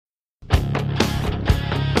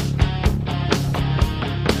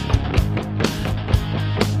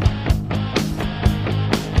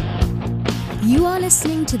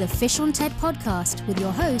listening to the Fish on TED podcast with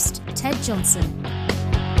your host, Ted Johnson.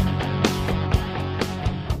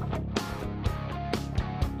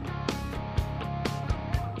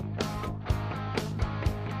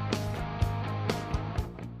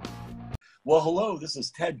 Well, hello, this is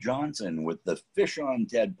Ted Johnson with the Fish on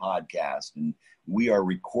TED podcast, and we are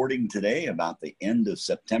recording today about the end of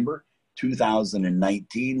September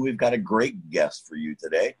 2019. We've got a great guest for you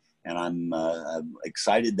today, and I'm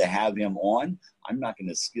excited to have him on. I'm not going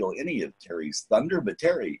to steal any of Terry's thunder, but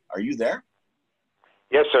Terry, are you there?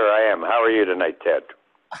 Yes, sir, I am. How are you tonight, Ted?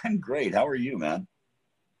 I'm great. How are you, man?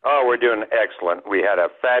 Oh, we're doing excellent. We had a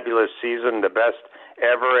fabulous season, the best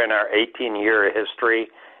ever in our 18-year history.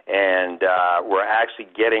 And we're actually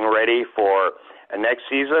getting ready for next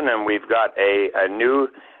season, and we've got a new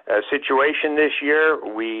situation this year.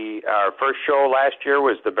 Our first show last year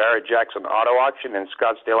was the Barrett Jackson Auto Auction in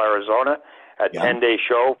Scottsdale, Arizona, a 10-day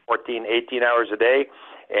show, 14, 18 hours a day.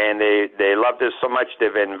 And they loved us so much,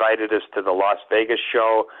 they've invited us to the Las Vegas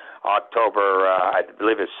show, October, I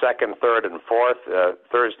believe it's 2nd, 3rd, and 4th,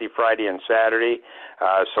 Thursday, Friday, and Saturday.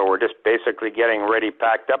 So we're just basically getting ready,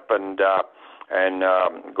 packed up, and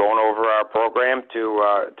going over our program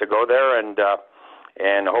to go there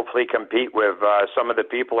and hopefully compete with some of the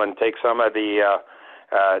people and take some of the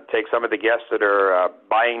guests that are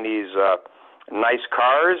buying these nice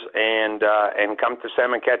cars and come to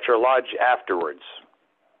Salmon Catcher Lodge afterwards.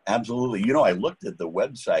 Absolutely. You know, I looked at the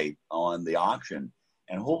website on the auction,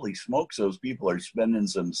 and holy smokes, those people are spending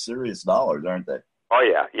some serious dollars, aren't they? Oh,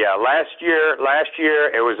 yeah. Last year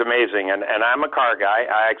it was amazing, and I'm a car guy.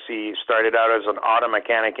 I actually started out as an auto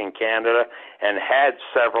mechanic in Canada and had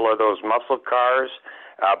several of those muscle cars,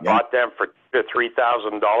 bought them for $2,000 to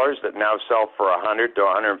 $3,000 that now sell for $100,000 to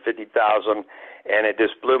 $150,000, and it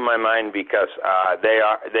just blew my mind because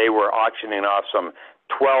they were auctioning off some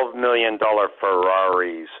 $12 million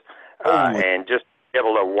Ferraris, and just be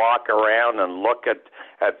able to walk around and look at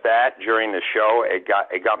that during the show, it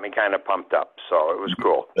got me kind of pumped up. So it was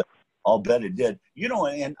cool. I'll bet it did. You know,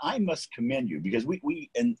 and I must commend you because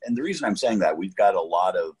and the reason I'm saying that, we've got a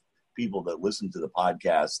lot of people that listen to the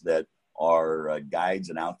podcast that are guides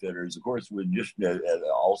and outfitters. Of course, we're just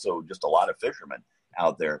also just a lot of fishermen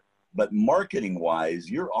out there. But marketing wise,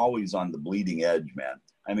 you're always on the bleeding edge, man.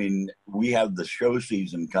 I mean, we have the show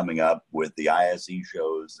season coming up with the ISE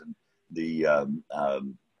shows and the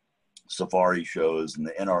safari shows and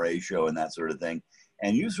the NRA show and that sort of thing.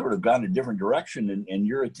 And you sort of gone a different direction, and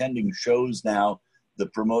you're attending shows now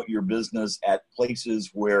that promote your business at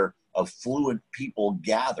places where affluent people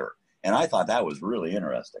gather. And I thought that was really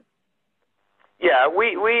interesting. Yeah,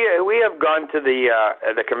 we have gone to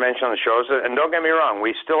the conventional shows, and don't get me wrong,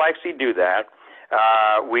 we still actually do that.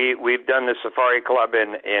 We've done the Safari Club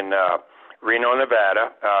in Reno,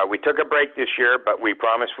 Nevada. We took a break this year, but we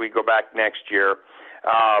promised we'd go back next year.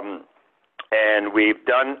 And we've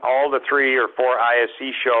done all the 3 or 4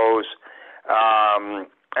 ISE shows,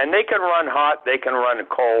 and they can run hot, they can run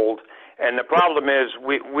cold. And the problem is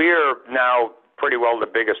we're now pretty well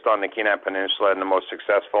the biggest on the Kenai Peninsula and the most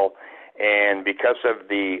successful. And because of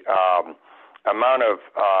the amount of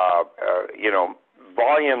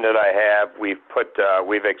volume that I have,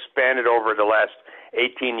 we've expanded over the last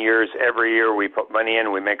 18 years. Every year we put money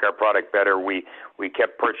in, we make our product better. We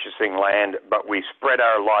kept purchasing land, but we spread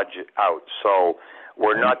our lodge out. So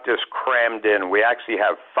we're not just crammed in. We actually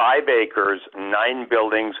have 5 acres, 9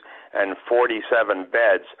 buildings, and 47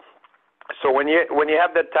 beds. So when you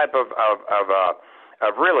have that type of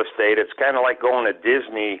real estate, it's kind of like going to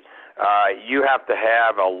Disney. You have to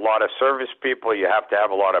have a lot of service people. You have to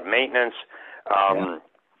have a lot of maintenance,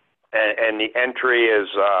 and the entry is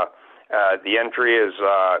a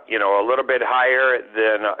little bit higher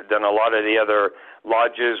than a lot of the other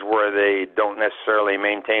lodges where they don't necessarily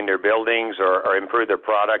maintain their buildings or improve their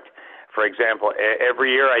product. For example,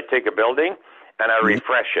 every year I take a building and I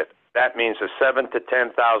refresh it. That means a $7,000 to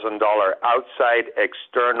 $10,000 outside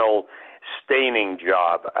external staining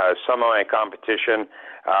job. Some of my competition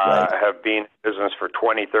have been in business for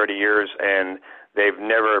 20, 30 years, and they've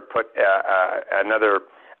never put another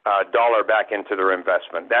dollar back into their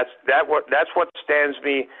investment. That's what stands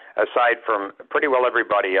me aside from pretty well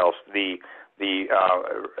everybody else. The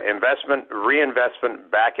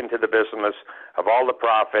reinvestment back into the business of all the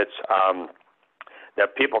profits.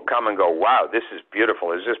 That people come and go, wow, this is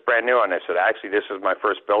beautiful. Is this brand new? And I said, actually, this is my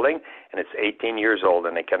first building, and it's 18 years old,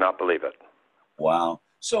 and they cannot believe it. Wow.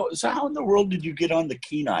 So how in the world did you get on the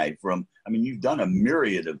Kenai from? I mean, you've done a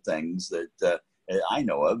myriad of things that I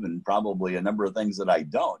know of, and probably a number of things that I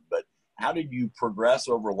don't. But how did you progress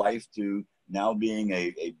over life to now being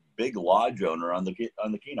a big lodge owner on the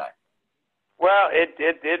Kenai? Well,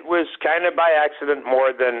 it was kind of by accident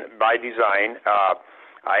more than by design.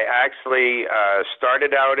 I actually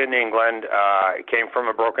started out in England. I came from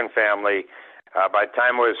a broken family. By the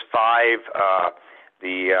time I was 5,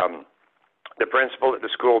 the principal at the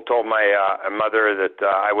school told my mother that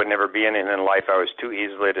I would never be anything in life. I was too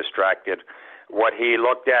easily distracted. What he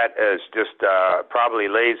looked at as just probably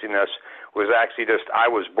laziness was actually just I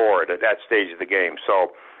was bored at that stage of the game.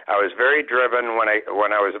 So I was very driven. When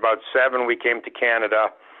I was about 7, we came to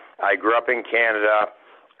Canada. I grew up in Canada.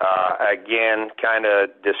 Again, kind of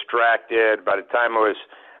distracted. By the time I was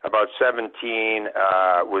about 17,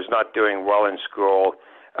 was not doing well in school.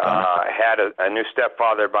 Had a new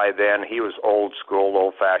stepfather by then. He was old school,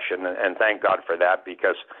 old-fashioned, and thank God for that,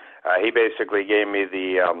 because he basically gave me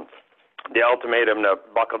the ultimatum to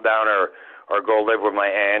buckle down or go live with my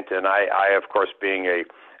aunt. And I, of course, being a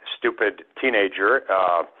stupid teenager,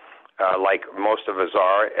 like most of us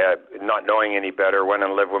are, not knowing any better, went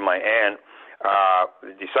and lived with my aunt.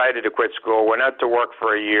 Decided to quit school, went out to work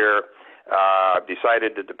for a year,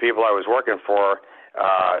 decided that the people I was working for,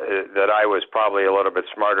 that I was probably a little bit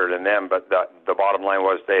smarter than them, but the bottom line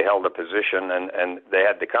was they held a position and they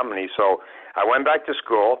had the company. So I went back to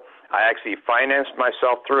school. I actually financed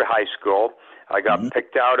myself through high school. I got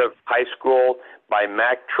picked out of high school by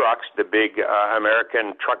Mack Trucks, the big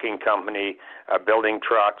American trucking company, building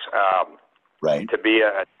trucks, to be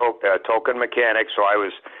a token mechanic. So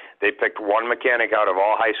they picked one mechanic out of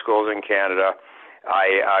all high schools in Canada.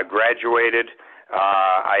 I graduated.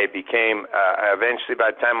 I became, eventually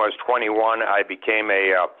by the time I was 21, I became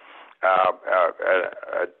a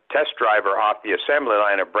test driver off the assembly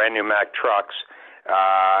line of brand new Mack trucks,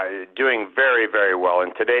 doing very, very well.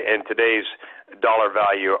 In today's dollar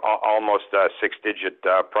value, almost a 6-digit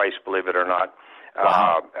price, believe it or not.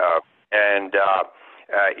 Wow.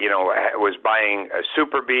 Was buying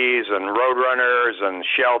Super Bs and Roadrunners and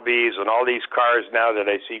Shelbys and all these cars now that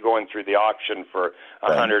I see going through the auction for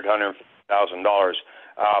 $150,000.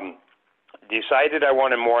 Decided I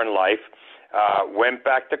wanted more in life. Went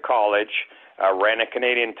back to college. Ran a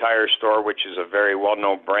Canadian Tire store, which is a very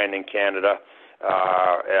well-known brand in Canada.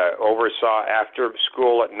 Oversaw after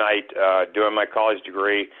school at night, doing my college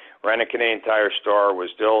degree. Ran a Canadian Tire store.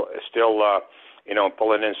 Was still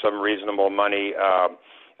pulling in some reasonable money.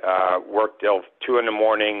 Worked till 2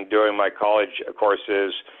 a.m. doing my college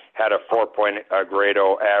courses. Had a 4.0 grade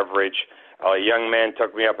O average. A young man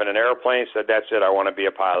took me up in an airplane. Said, "That's it. I want to be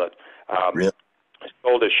a pilot." Really?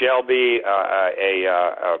 Sold a Shelby,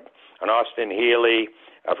 an Austin Healey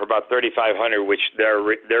for about $3,500, which their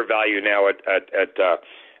value now at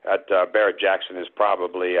Barrett Jackson is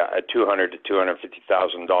probably a $200,000 to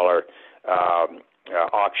 $250,000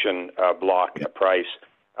 auction block price.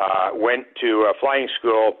 Went to flying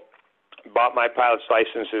school, bought my pilot's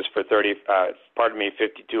licenses for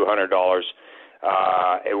 $5,200,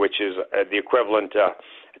 which is the equivalent to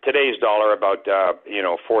today's dollar, about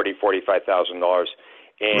 $45,000,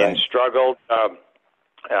 and struggled.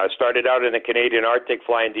 Started out in the Canadian Arctic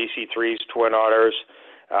flying DC-3s, Twin Otters,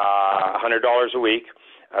 $100 a week.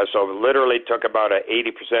 So literally took about an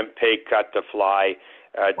 80% pay cut to fly.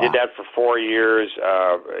 Did that for 4 years.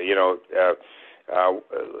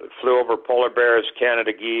 Flew over polar bears,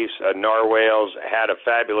 Canada geese, narwhals. Had a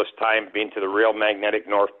fabulous time being to the real magnetic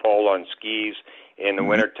North Pole on skis in the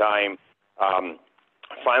wintertime.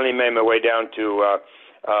 Finally made my way down to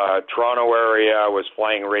Toronto area. Was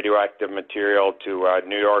flying radioactive material to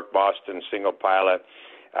New York, Boston, single pilot.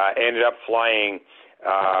 Ended up flying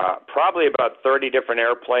probably about 30 different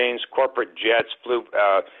airplanes, corporate jets. Flew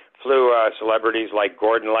celebrities like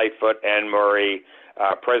Gordon Lightfoot, Anne Murray,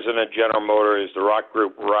 President of General Motors, the rock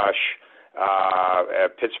group Rush,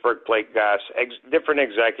 Pittsburgh Plate Gas, different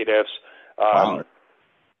executives.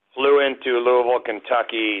 Flew into Louisville,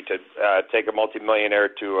 Kentucky to take a multimillionaire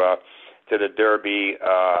to the Derby.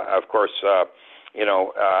 Of course, I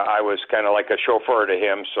was kind of like a chauffeur to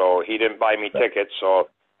him, so he didn't buy me tickets. So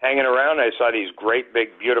hanging around, I saw these great,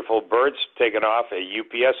 big, beautiful birds taking off. A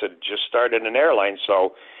UPS had just started an airline,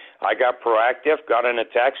 so I got proactive, got in a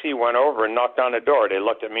taxi, went over and knocked on the door. They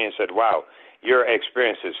looked at me and said, "Wow, your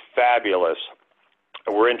experience is fabulous.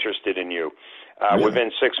 We're interested in you." Really?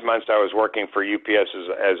 Within 6 months, I was working for UPS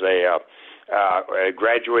I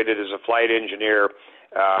graduated as a flight engineer,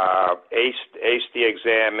 aced the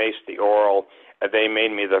exam, aced the oral. They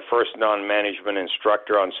made me the first non-management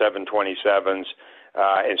instructor on 727s,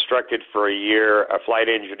 instructed for a year. Flight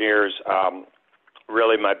engineers,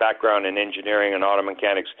 really my background in engineering and auto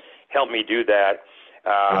mechanics helped me do that.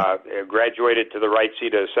 Graduated to the right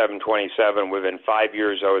seat of 727. Within 5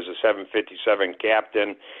 years, I was a 757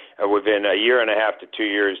 captain. Within a year and a half to 2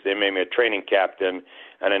 years, they made me a training captain,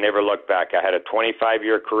 and I never looked back. I had a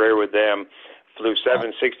 25-year career with them, flew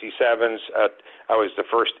 767s. I was the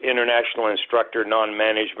first international instructor,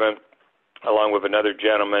 non-management, along with another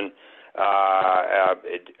gentleman.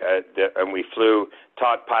 And we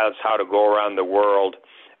taught pilots how to go around the world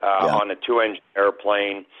on a 2-engine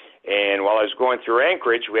airplane. And while I was going through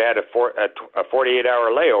Anchorage, we had a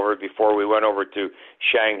 48-hour layover before we went over to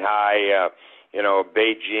Shanghai,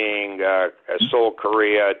 Beijing, Seoul,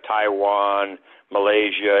 Korea, Taiwan,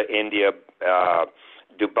 Malaysia, India,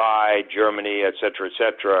 Dubai, Germany, et cetera,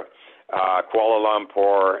 Kuala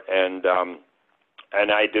Lumpur, and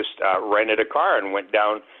I just rented a car and went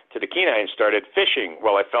down to the Kenai and started fishing.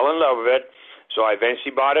 Well, I fell in love with it, so I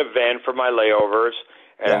eventually bought a van for my layovers,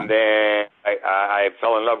 and then I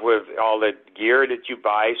fell in love with all the gear that you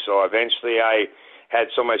buy. So eventually, I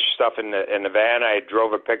had so much stuff in the van. I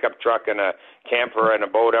drove a pickup truck and a camper and a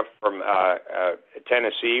boat up from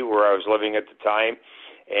Tennessee, where I was living at the time.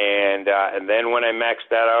 And then when I maxed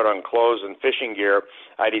that out on clothes and fishing gear,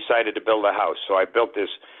 I decided to build a house. So I built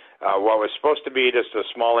this, what was supposed to be just a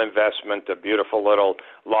small investment, a beautiful little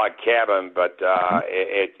log cabin, but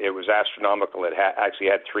it was astronomical. It actually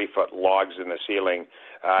had 3-foot logs in the ceiling,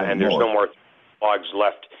 and there's no more logs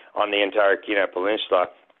left on the entire Kenai Peninsula.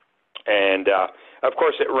 And of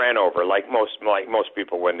course, it ran over like most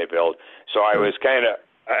people when they build. So I was kind of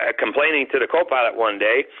complaining to the co-pilot one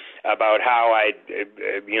day about how I,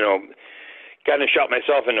 kind of shot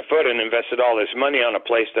myself in the foot and invested all this money on a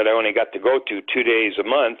place that I only got to go to 2 days a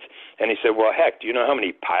month. And he said, well, heck, do you know how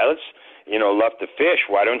many pilots, love to fish?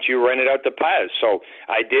 Why don't you rent it out to pilots? So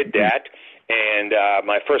I did that. And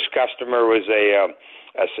my first customer was a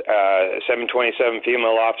 727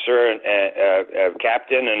 female officer, a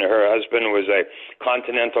captain, and her husband was a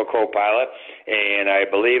Continental co-pilot. And I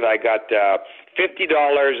believe I got $50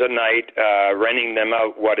 a night renting them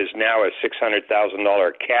out what is now a $600,000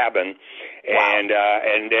 cabin. Wow.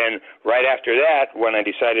 And then right after that, when I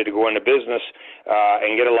decided to go into business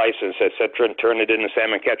and get a license, et cetera, and turn it into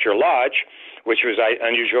Salmon Catcher Lodge, which was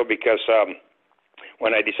unusual because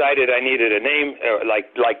when I decided I needed a name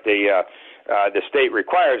like the state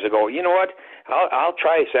requires, I go, you know what? I'll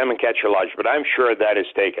try Salmon Catcher Lodge, but I'm sure that is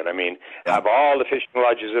taken. I mean, of all the fishing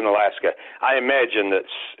lodges in Alaska, I imagine that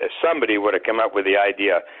somebody would have come up with the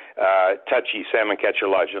idea, touchy Salmon Catcher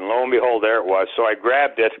Lodge, and lo and behold, there it was. So I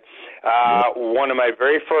grabbed it. One of my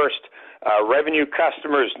very first revenue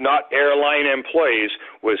customers, not airline employees,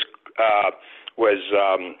 was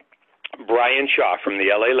Brian Shaw from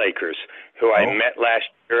the LA Lakers, who I met last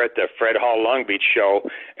year at the Fred Hall Long Beach show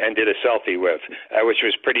and did a selfie with, which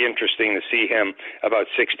was pretty interesting to see him about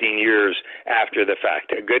 16 years after the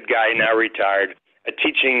fact. A good guy, now retired,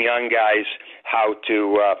 teaching young guys how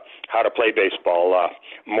to play baseball,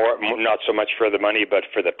 more not so much for the money, but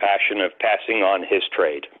for the passion of passing on his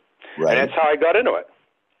trade. Right. And that's how I got into it.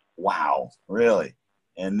 Wow, really?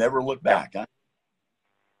 And never looked back, huh?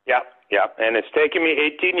 Yeah, and it's taken me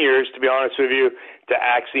 18 years, to be honest with you, to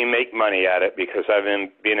actually make money at it because I've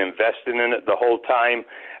been investing in it the whole time.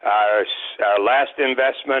 Our last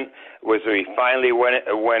investment was we finally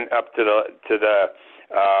went up to the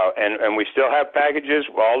and we still have packages.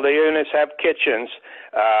 All the units have kitchens,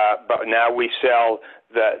 but now we sell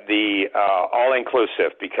the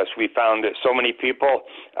all-inclusive because we found that so many people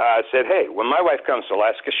said, hey, when my wife comes to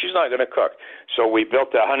Alaska, she's not going to cook. So we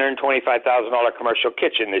built a $125,000 commercial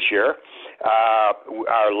kitchen this year.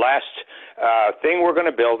 Our last thing we're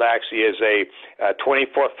going to build actually is a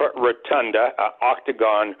 24-foot rotunda,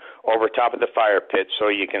 octagon over top of the fire pit, so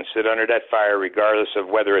you can sit under that fire regardless of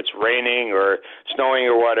whether it's raining or snowing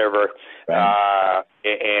or whatever. Right.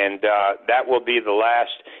 And that will be the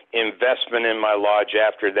last investment in my lodge.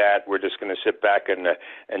 After that, we're just going to sit back and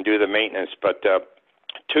do the maintenance. But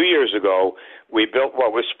 2 years ago, we built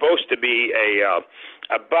what was supposed to be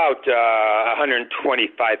about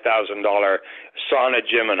 $125,000 sauna,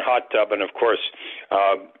 gym, and hot tub. And, of course,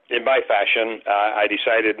 in my fashion, I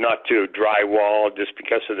decided not to drywall just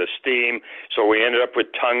because of the steam. So we ended up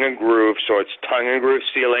with tongue and groove. So it's tongue and groove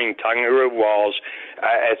ceiling, tongue and groove walls,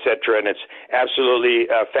 et cetera. And it's absolutely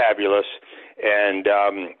fabulous. And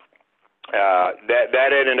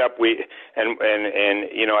that ended up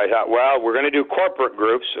I thought, well, we're going to do corporate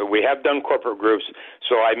groups. We have done corporate groups,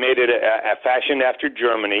 so I made it a fashioned after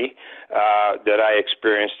Germany that I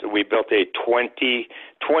experienced. We built a 20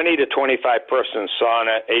 to 25 person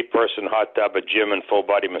sauna, 8-person hot tub, a gym, and full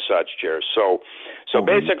body massage chairs. So So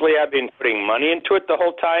basically, I've been putting money into it the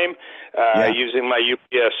whole time, using my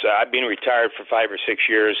UPS. I've been retired for 5 or 6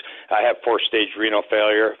 years. I have 4-stage renal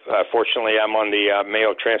failure. Fortunately, I'm on the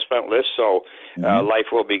Mayo transplant list, so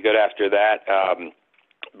life will be good after that.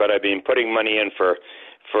 But I've been putting money in for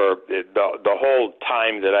the whole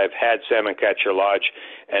time that I've had Salmon Catcher Lodge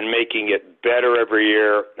and making it better every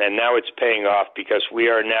year. And now it's paying off because we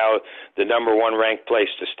are now the #1 ranked place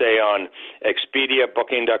to stay on Expedia,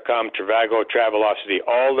 Booking.com, Trivago, Travelocity,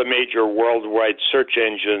 all the major worldwide search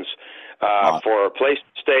engines for a place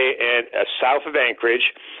to stay south of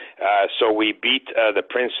Anchorage. So we beat the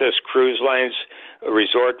Princess Cruise Lines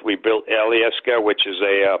resort. We built Alyeska, which is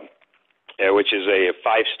a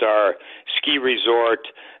 5-star ski resort,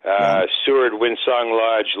 Seward Windsong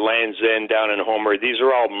Lodge, Land's End down in Homer. These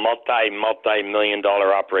are all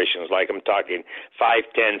multi-million-dollar operations, like I'm talking $5,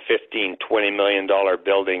 $10, $15, $20 million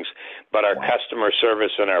buildings. But our customer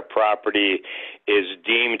service and our property is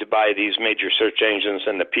deemed by these major search engines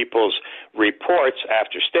and the people's reports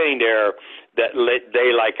after staying there that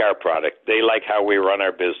they like our product. They like how we run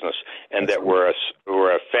our business, and that we're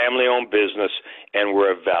a family-owned business and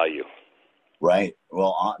we're of value. Right.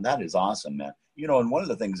 Well, that is awesome, man. And one of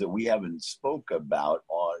the things that we haven't spoke about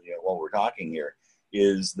while we're talking here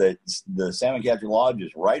is that the Salmon Catcher Lodge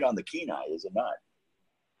is right on the Kenai, is it not?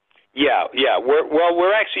 Yeah.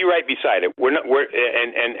 We're actually right beside it.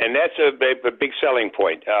 And that's a big selling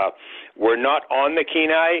point. We're not on the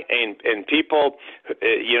Kenai, and people,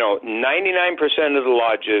 99% of the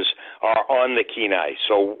lodges are on the Kenai.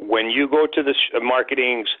 So when you go to the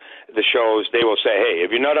the shows, they will say, hey,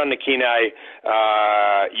 if you're not on the Kenai,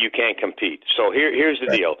 you can't compete. So here's the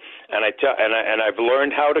deal. And I've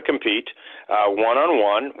learned how to compete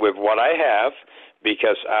one-on-one with what I have,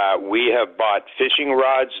 because we have bought fishing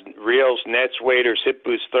rods, reels, nets, waders, hip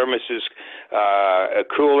boots, thermoses,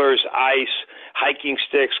 coolers, ice, hiking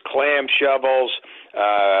sticks, clam shovels,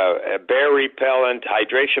 bear repellent,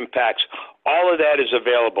 hydration packs. All of that is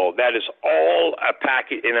available. That is all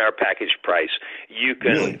in our package price. You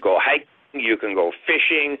can go hiking. You can go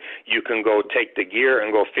fishing. You can go take the gear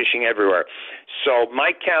and go fishing everywhere. So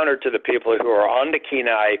my counter to the people who are on the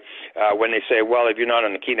Kenai, when they say, well, if you're not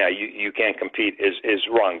on the Kenai, you can't compete, is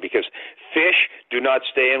wrong, because fish do not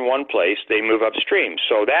stay in one place. They move upstream.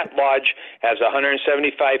 So that lodge has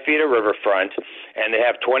 175 feet of riverfront, and they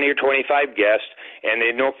have 20 or 25 guests, and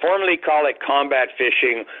they formally call it combat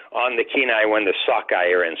fishing on the Kenai when the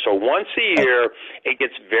sockeye are in. So once a year, it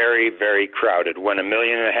gets very, very crowded when 1.5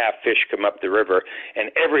 million fish come up the river,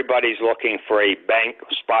 and everybody's looking for a bank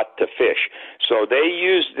spot to fish. So they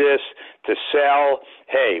use this to sell,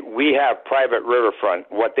 hey, we have private riverfront.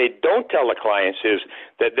 What they don't tell the clients is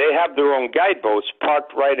that they have their own guide boats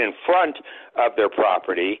parked right in front of their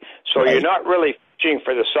property, so you're not really fishing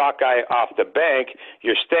for the sockeye off the bank.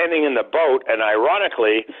 You're standing in the boat, and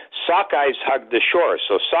ironically, sockeyes hug the shore.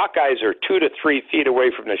 So sockeyes are 2 to 3 feet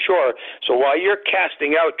away from the shore. So while you're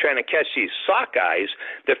casting out trying to catch these sockeyes,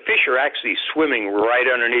 the fish are actually swimming right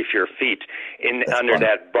underneath your feet under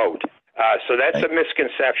that boat. So that's a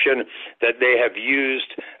misconception that they have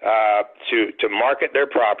used to market their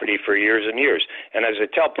property for years and years. And as I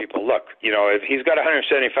tell people, look, if he's got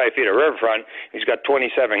 175 feet of riverfront, he's got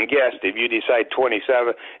 27 guests. If you divide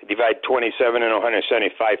 27 into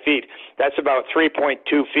 175 feet, that's about 3.2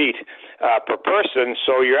 feet per person.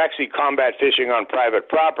 So you're actually combat fishing on private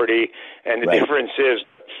property, and the difference is,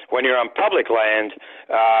 when you're on public land,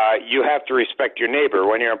 you have to respect your neighbor.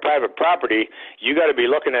 When you're on private property, you got to be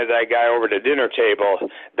looking at that guy over the dinner table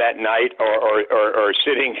that night, or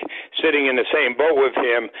sitting in the same boat with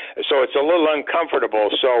him. So it's a little uncomfortable.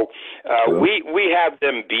 So we have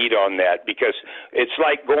them beat on that, because it's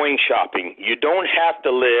like going shopping. You don't have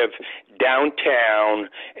to live downtown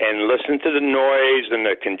and listen to the noise and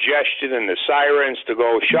the congestion and the sirens to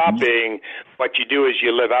go shopping. What you do is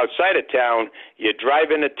you live outside of town, you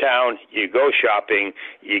drive into town, you go shopping,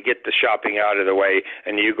 you get the shopping out of the way,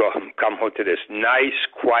 and you come home to this nice,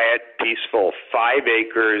 quiet, peaceful 5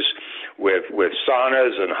 acres with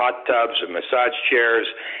saunas and hot tubs and massage chairs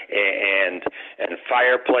and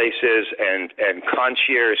fireplaces and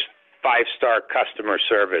concierge 5-star customer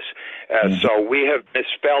service. So we have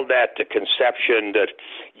misspelled that to conception that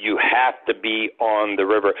you have to be on the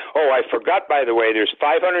river. Oh, I forgot, by the way, there's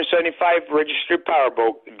 575 registered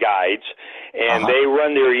powerboat guides, and they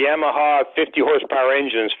run their Yamaha 50-horsepower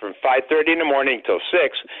engines from 5:30 in the morning till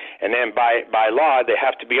 6, and then by law, they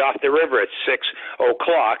have to be off the river at 6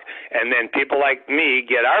 o'clock, and then people like me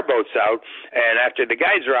get our boats out, and after the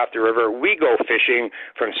guides are off the river, we go fishing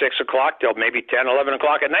from 6 o'clock till maybe 10, 11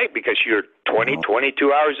 o'clock at night, because because you're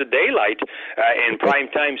 22 hours of daylight in prime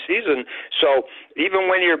time season. So even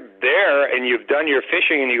when you're there and you've done your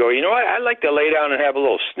fishing and you go, you know what, I'd like to lay down and have a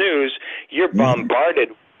little snooze, you're bombarded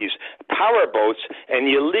with these power boats, and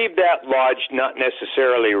you leave that lodge not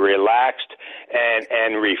necessarily relaxed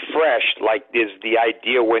and refreshed like is the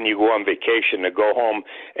idea when you go on vacation, to go home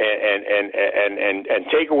and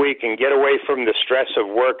take a week and get away from the stress of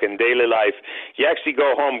work and daily life. You actually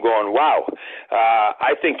go home going, wow,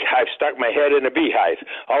 I think I've stuck my head in a beehive.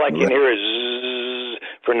 All I can hear is zzz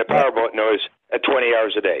from the powerboat noise at 20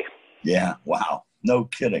 hours a day. Yeah, wow. No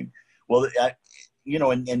kidding. Well, you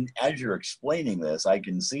know, and as you're explaining this, I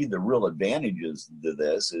can see the real advantages to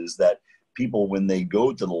this is that people, when they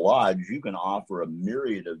go to the lodge, you can offer a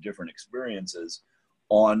myriad of different experiences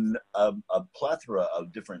on a plethora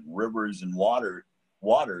of different rivers and waters,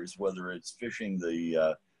 whether it's fishing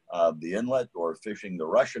the inlet or fishing the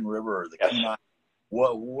Russian River or the Kenai,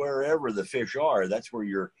 wherever the fish are, that's where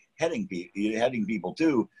you're heading people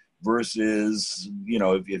to, versus, you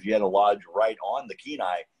know, if you had a lodge right on the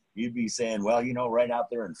Kenai, you'd be saying, well, you know, right out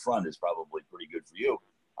there in front is probably pretty good for you.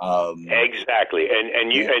 Exactly,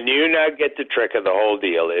 and you now get the trick of the whole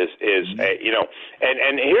deal is you know,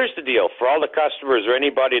 and here's the deal for all the customers or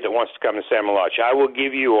anybody that wants to come to Salmon Lodge. I will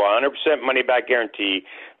give you a 100% money back guarantee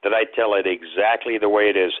that I tell it exactly the way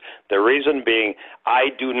it is. The reason being, I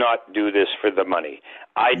do not do this for the money.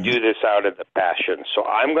 I do this out of the passion. So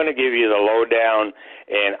I'm going to give you the lowdown,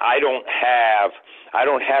 and I don't have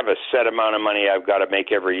a set amount of money I've got to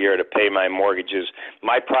make every year to pay my mortgages.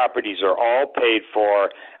 My properties are all paid for.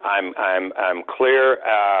 I'm clear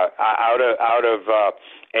out of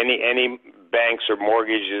any banks or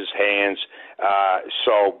mortgages hands.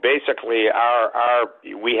 So basically,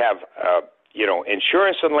 we have you know,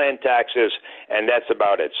 insurance and land taxes, and that's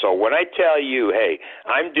about it. So when I tell you, hey,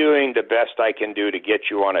 I'm doing the best I can do to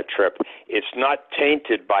get you on a trip, it's not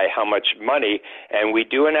tainted by how much money. And we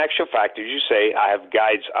do, in actual fact, as you say, I have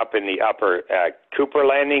guides up in the upper Cooper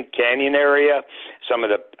Landing Canyon area, some of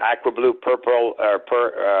the aqua blue purple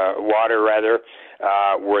water, rather,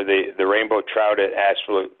 where the rainbow trout at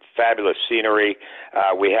absolute fabulous scenery.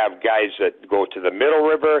 We have guides that go to the Middle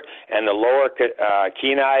River and the Lower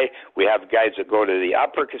Kenai. We have guides that go to the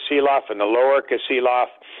Upper Kasilof and the Lower Kasilof.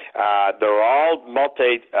 They're all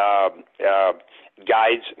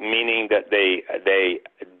guides, meaning that they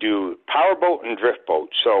do powerboat and drift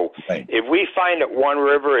boat. So if we find that one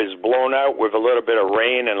river is blown out with a little bit of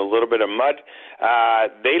rain and a little bit of mud,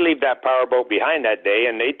 they leave that powerboat behind that day,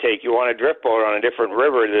 and they take you on a drift boat on a different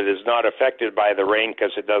river that is not affected by the rain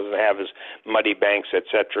because it doesn't have as muddy banks, et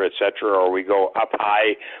cetera, or we go up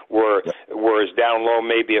high whereas down low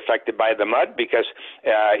may be affected by the mud because,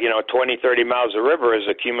 20, 30 miles of river has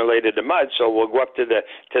accumulated the mud. So we'll go up to the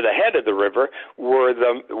head of the river where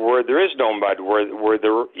there is no mud, where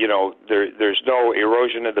there's no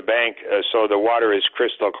erosion of the bank, so the water is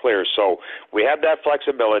crystal clear. So we have that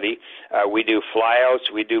flexibility. We do flyouts,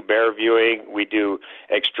 we do bear viewing, we do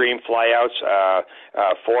extreme flyouts.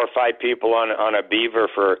 4 or 5 people on a beaver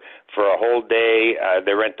for a whole day.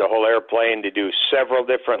 They rent the whole airplane. They do several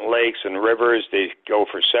different lakes and rivers. They go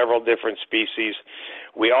for several different species.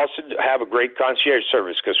 We also have a great concierge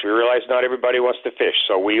service because we realize not everybody wants to fish.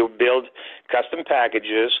 So we build custom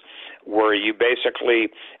packages where you basically,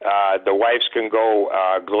 the wives can go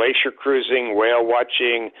glacier cruising, whale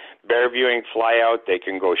watching, bear viewing, fly out. They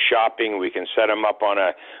can go shopping. We can set them up on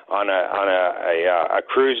a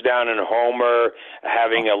cruise down in Homer,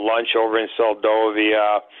 having a lunch over in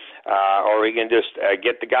Seldovia. Or we can just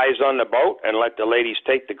get the guys on the boat and let the ladies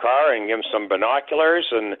take the car and give them some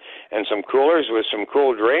binoculars and some coolers with some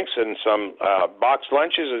cool drinks and some box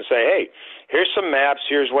lunches and say, hey, here's some maps,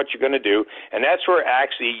 here's what you're going to do. And that's where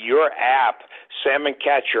actually your app, Salmon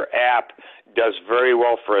Catcher app, does very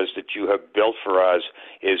well for us that you have built for us,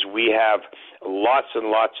 is we have lots and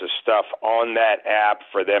lots of stuff on that app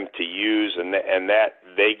for them to use, and that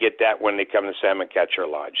they get that when they come to Salmon Catcher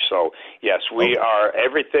Lodge. So, yes, we are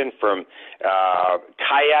everything from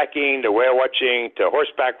kayaking to whale watching to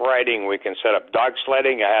horseback riding. We can set up dog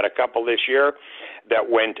sledding. I had a couple this year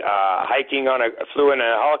that went flew in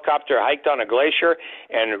a helicopter, hiked on a glacier,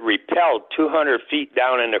 and rappelled 200 feet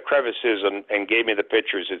down into crevices and gave me the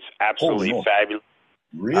pictures. It's absolutely fabulous.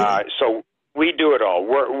 Really? So we do it all.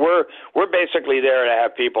 We're basically there to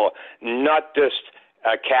have people not just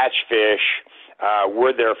catch fish.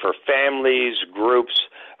 We're there for families, groups,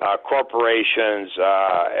 corporations,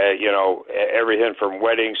 everything from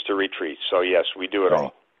weddings to retreats. So yes, we do it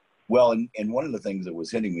all. Well, and one of the things that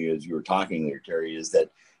was hitting me as you were talking there, Terry, is that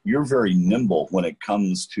you're very nimble when it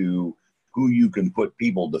comes to who you can put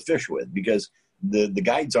people to fish with, because the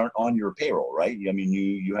guides aren't on your payroll, right? I mean,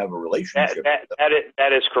 you have a relationship.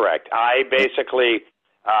 That is correct. I basically,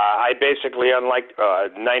 unlike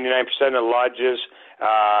 99% of the lodges,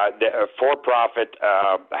 for profit,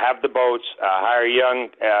 have the boats, hire young.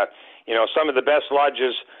 Some of the best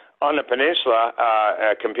lodges on the peninsula,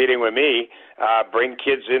 competing with me, bring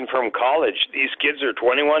kids in from college. These kids are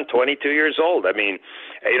 21, 22 years old. I mean,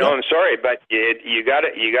 I'm sorry, but you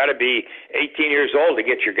gotta be 18 years old to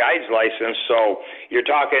get your guide's license. So you're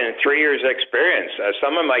talking 3 years experience.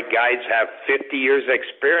 Some of my guides have 50 years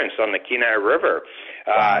experience on the Kenai River.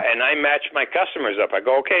 And I match my customers up. I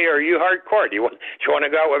go, okay, are you hardcore? Do you want to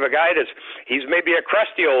go out with a guy he's maybe a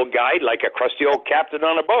crusty old guide, like a crusty old captain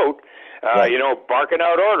on a boat, barking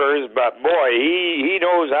out orders, but boy, he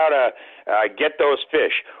knows how to get those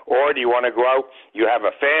fish. Or do you want to go out, you have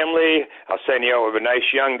a family, I'll send you out with a nice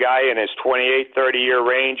young guy in his 28, 30-year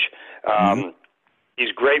range.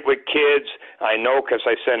 He's great with kids. I know because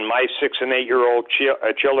I send my 6 and 8-year-old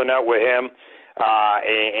children out with him.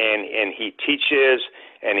 And he teaches,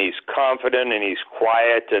 and he's confident, and he's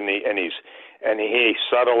quiet, and he's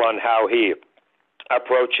subtle on how he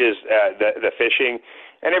approaches the fishing,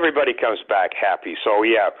 and everybody comes back happy. So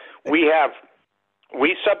yeah, we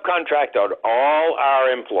subcontract out all our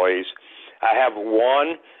employees. I have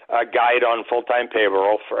one guide on full-time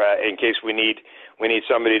payroll for in case we need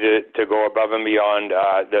somebody to go above and beyond.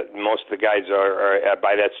 Most of the guides are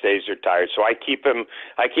by that stage they're tired, so I keep them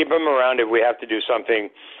around if we have to do something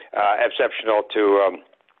exceptional to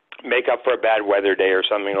make up for a bad weather day or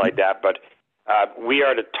something like that. But we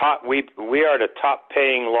are the top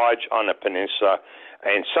paying lodge on the peninsula.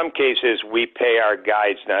 In some cases, we pay our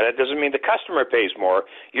guides. Now, that doesn't mean the customer pays more.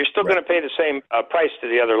 You're still going to pay the same price to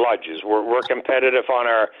the other lodges. We're competitive on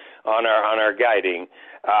our guiding,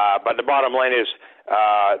 but the bottom line is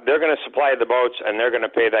they're going to supply the boats, and they're going to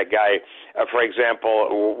pay that guy. For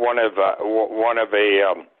example, one of the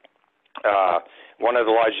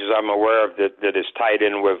lodges I'm aware of that is tied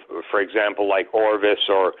in with, for example, like Orvis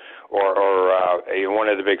or one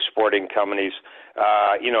of the big sporting companies.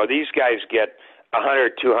 These guys get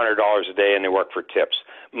 $100, $200 a day, and they work for tips.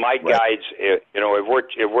 My guides, if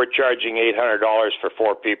we're charging $800 for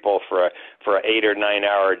 4 people for an 8 or 9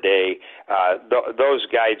 hour day, those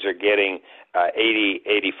guides are getting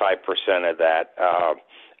 85% of that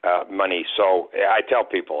money. So I tell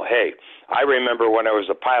people, hey, I remember when I was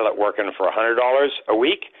a pilot working for $100 a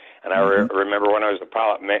week, and I remember when I was a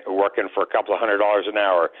pilot working for a couple of $100 an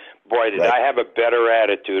hour. Boy, did I have a better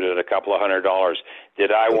attitude at a couple of $100.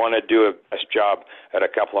 Did I want to do a best job at a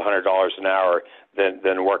couple of $100 an hour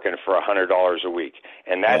than working for $100 a week?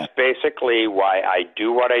 And that's basically why I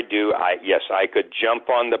do what I do. Yes, I could jump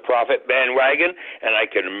on the profit bandwagon, and I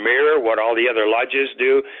could mirror what all the other lodges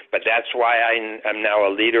do, but that's why I'm now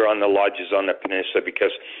a leader on the lodges on the peninsula,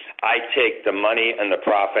 because I take the money and the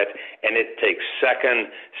profit, and it takes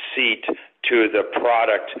second seat to the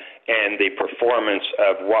product and the performance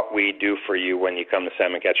of what we do for you when you come to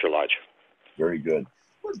Salmon Catcher Lodge. Very good.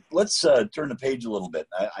 Let's turn the page a little bit.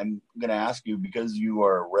 I'm going to ask you, because you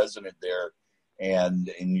are a resident there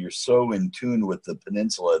and you're so in tune with the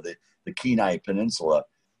peninsula, the Kenai Peninsula,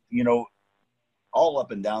 all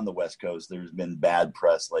up and down the West Coast, there's been bad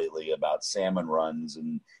press lately about salmon runs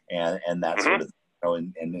and that sort of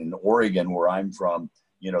thing. And in Oregon, where I'm from,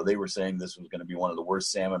 they were saying this was going to be one of the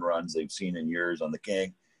worst salmon runs they've seen in years on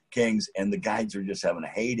the Kings, and the guides are just having a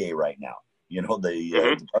heyday right now. The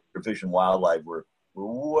Department of Fish and Wildlife were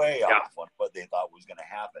way off on what they thought was going to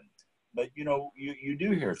happen. But, you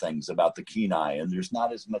do hear things about the Kenai, and there's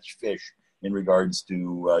not as much fish in regards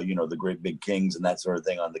to, the great big kings and that sort of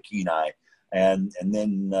thing on the Kenai. And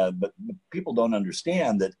then, but people don't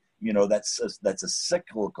understand that, that's a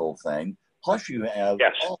cyclical thing. Plus you have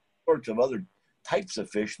all sorts of other types of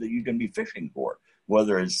fish that you can be fishing for,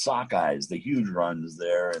 whether it's sockeyes, the huge runs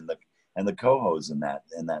there, and the cohos and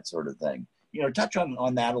that sort of thing. Touch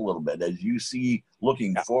on that a little bit as you see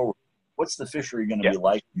looking forward. What's the fishery going to be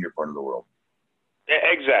like in your part of the world?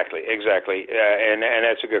 Exactly. And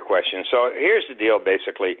that's a good question. So here's the deal,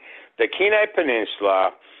 basically. The Kenai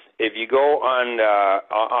Peninsula, if you go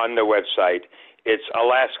on the website, it's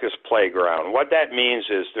Alaska's playground. What that means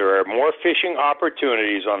is there are more fishing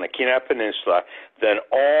opportunities on the Kenai Peninsula than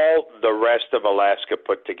all the rest of Alaska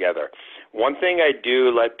put together. One thing I do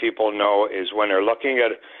let people know is when they're looking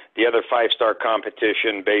at the other 5-star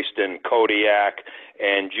competition based in Kodiak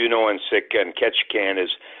and Juneau and Sitka and Ketchikan is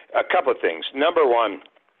a couple of things. Number one,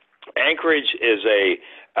 Anchorage is a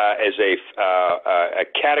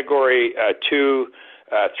Category 2,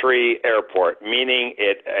 3 airport, meaning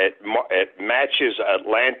it matches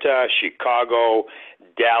Atlanta, Chicago,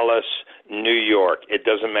 Dallas, New York. It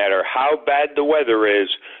doesn't matter how bad the weather is,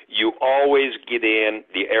 you always get in,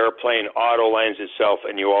 the airplane auto-lands itself,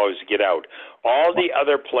 and you always get out. All the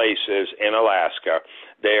other places in Alaska,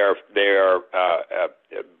 they are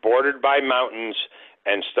bordered by mountains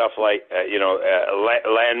and stuff like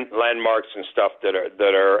landmarks and stuff that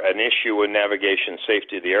are an issue with navigation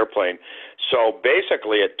safety of the airplane. So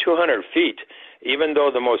basically, at 200 feet, even though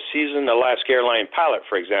the most seasoned Alaska airline pilot,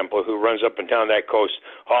 for example, who runs up and down that coast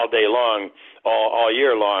all day long, all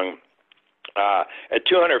year long, at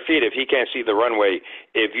 200 feet, if he can't see the runway,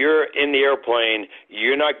 if you're in the airplane,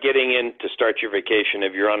 you're not getting in to start your vacation.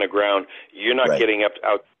 If you're on the ground, you're not getting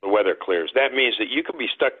out the weather clears. That means that you could be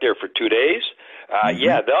stuck there for 2 days.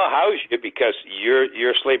 Yeah, they'll house you because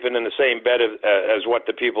you're sleeping in the same bed as what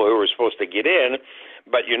the people who were supposed to get in,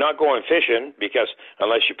 but you're not going fishing because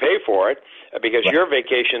unless you pay for it, because your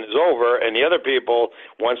vacation is over, and the other people,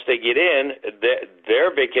 once they get in, their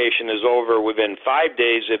vacation is over within 5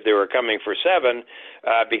 days if they were coming for 7,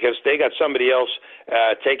 because they got somebody else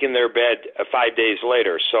taking their bed 5 days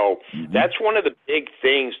later. So that's one of the big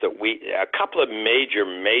things that a couple of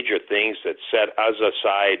major things that set us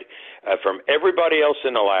aside from everybody else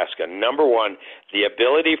in Alaska. Number one, the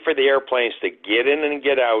ability for the airplanes to get in and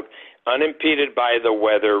get out unimpeded by the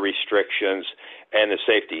weather restrictions and the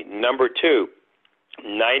safety. Number two,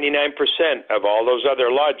 99% of all those other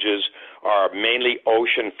lodges are mainly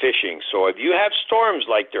ocean fishing. So if you have storms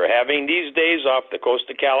like they're having these days off the coast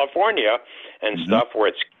of California and stuff where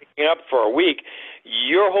it's kicking up for a week,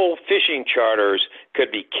 your whole fishing charters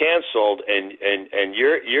could be canceled, and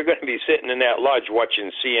you're going to be sitting in that lodge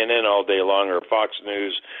watching CNN all day long, or Fox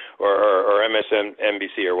News, or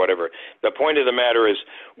MSNBC, or whatever. The point of the matter is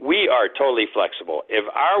we are totally flexible. If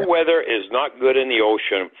our weather is not good in the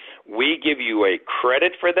ocean, we give you a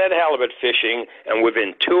credit for that halibut fishing, and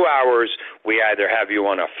within 2 hours, we either have you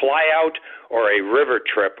on a fly out or a river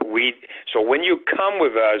trip. So when you come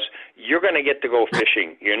with us, you're going to get to go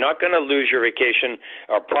fishing. You're not going to lose your vacation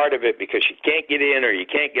or part of it because you can't get in or you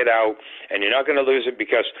can't get out, and you're not going to lose it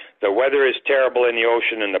because the weather is terrible in the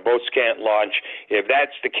ocean and the boats can't launch. If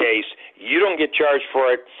that's the case, you don't get charged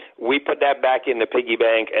for it. We put that back in the piggy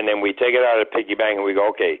bank, and then we take it out of the piggy bank, and we go,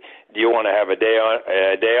 okay, do you want to have a day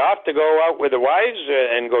off to go out with the wives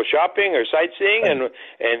and go shopping or sightseeing, and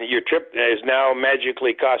your trip is now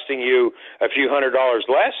magically costing you a few $100s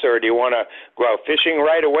less, or do you want to go out fishing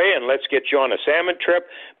right away and let's get you on a salmon trip?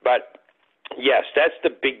 But yes, that's the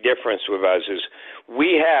big difference with us is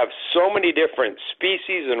we have so many different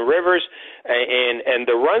species and rivers, and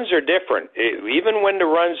the runs are different. Even when the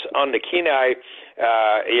runs on the Kenai,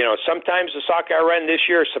 sometimes the sockeye run this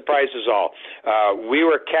year surprised us all. We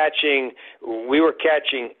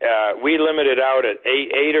limited out at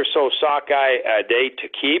eight or so sockeye a day to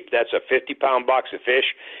keep. That's a 50-pound box of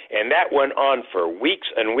fish, and that went on for weeks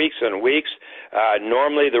and weeks and weeks.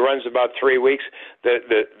 Normally the run's about 3 weeks.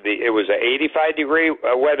 It was a 85-degree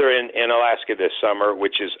weather in Alaska this summer,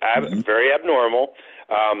 which is very abnormal.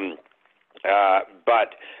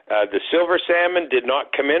 But the silver salmon did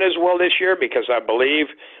not come in as well this year because I believe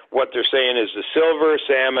what they're saying is the silver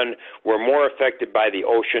salmon were more affected by the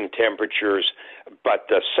ocean temperatures, but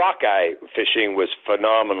the sockeye fishing was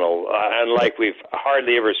phenomenal, unlike we've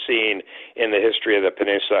hardly ever seen in the history of the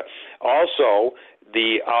peninsula. Also,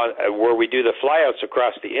 where we do the flyouts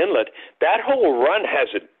across the inlet, that whole run has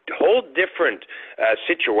a whole different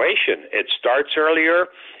situation. It starts earlier.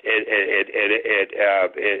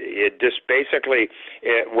 It just basically,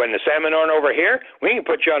 when the salmon aren't over here, we can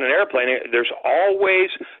put you on an airplane. There's always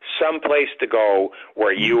some place to go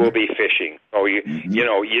where you will be fishing. So you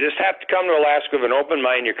just have to come to Alaska with an open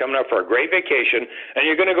mind. You're coming up for a great vacation, and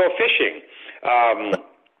you're going to go fishing.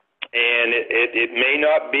 And it may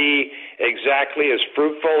not be exactly as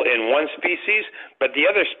fruitful in one species, but the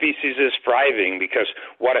other species is thriving because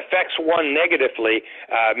what affects one negatively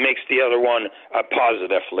makes the other one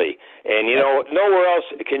positively. And, nowhere else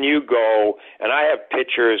can you go, and I have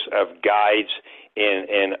pictures of guides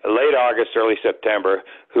in late August, early September,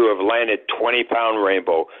 who have landed 20-pound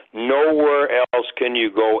rainbow. Nowhere else can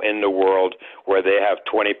you go in the world where they have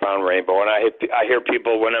 20-pound rainbow. And I hear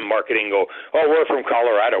people when I'm marketing go, "Oh, we're from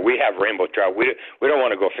Colorado. We have rainbow trout. We don't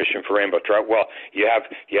want to go fishing for rainbow trout." Well, you have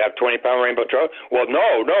 20-pound rainbow trout. Well,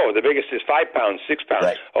 no, the biggest is 5 pounds, 6 pounds.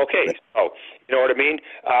 Right. Okay, so you know what I mean.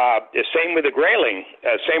 Same with the grayling.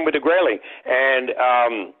 And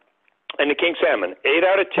And the king salmon, 8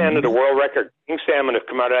 out of 10 of the world record king salmon have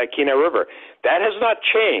come out of that Kenai River. That has not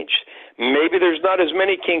changed. Maybe there's not as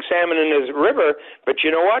many king salmon in the river, but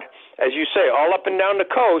you know what? As you say, all up and down the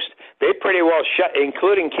coast, they pretty well shut,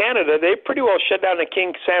 including Canada, they pretty well shut down the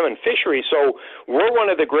king salmon fishery. So we're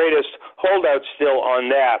one of the greatest holdouts still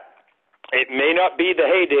on that. It may not be the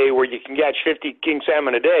heyday where you can catch 50 king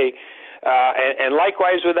salmon a day, and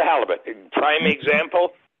likewise with the halibut. Prime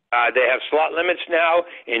example. They have slot limits now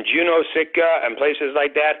in Juneau, Sitka, and places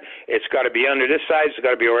like that. It's got to be under this size. It's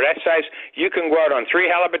got to be over that size. You can go out on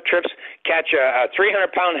 3 halibut trips, catch a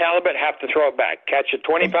 300-pound halibut, have to throw it back. Catch a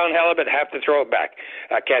 20-pound halibut, have to throw it back.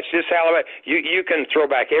 Catch this halibut. You can throw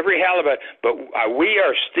back every halibut, but we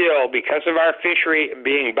are still, because of our fishery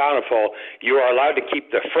being bountiful, you are allowed to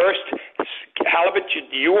keep the first halibut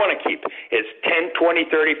you want to keep. It's 10,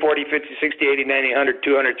 20, 30, 40, 50, 60, 80, 90, 100,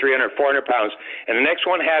 200, 300, 400 pounds. And the next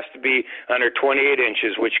one has to be under 28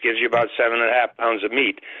 inches, which gives you about 7.5 pounds of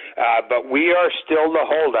meat. But we are still the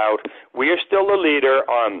holdout. We are still the leader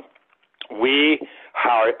on, we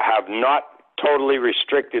have not totally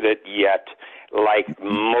restricted it yet, like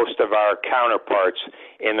most of our counterparts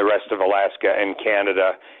in the rest of Alaska and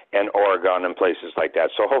Canada and Oregon and places like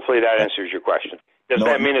that. So hopefully that answers your question. Does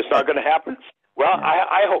that mean it's not going to happen? Well,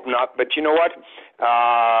 I hope not. But you know what?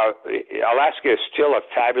 Alaska is still a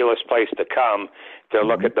fabulous place to come to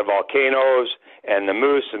look at the volcanoes and the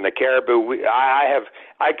moose and the caribou.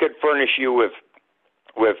 I could furnish you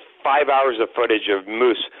with 5 hours of footage of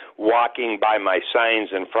moose walking by my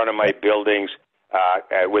signs in front of my buildings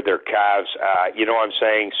with their calves. You know what I'm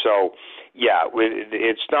saying? So, yeah,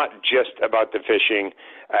 it's not just about the fishing.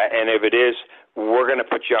 And if it is, we're going to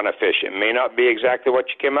put you on a fish. It may not be exactly what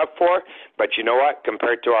you came up for, but you know what?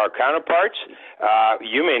 Compared to our counterparts,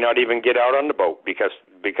 you may not even get out on the boat because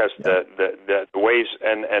the waves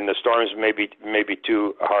and the storms may be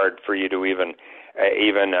too hard for you to even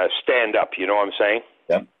stand up. You know what I'm saying?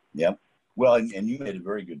 Yep. Well, and you made a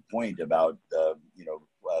very good point about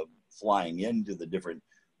flying into the different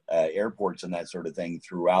airports and that sort of thing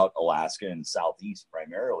throughout Alaska and Southeast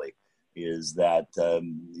primarily. Is that, a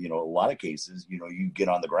lot of cases, you get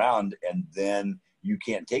on the ground and then you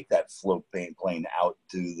can't take that float plane out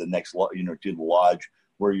to the next, to the lodge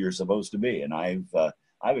where you're supposed to be. And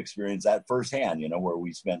I've experienced that firsthand, where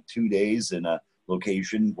we spent 2 days in a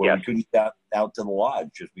location where we couldn't get out to the lodge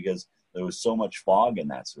just because there was so much fog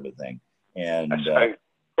and that sort of thing. And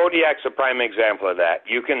Kodiak's a prime example of that.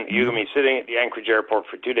 You can be sitting at the Anchorage airport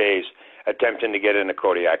for 2 days attempting to get into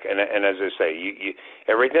Kodiak. And as I say,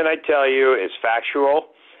 everything I tell you is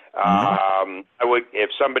factual. If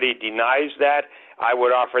somebody denies that, I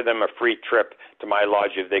would offer them a free trip to my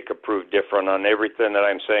lodge if they could prove different on everything that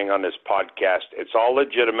I'm saying on this podcast. It's all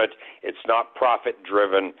legitimate. It's not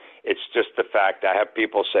profit-driven. It's just the fact. I have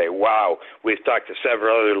people say, wow, we've talked to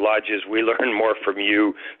several other lodges. We learn more from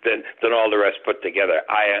you than all the rest put together.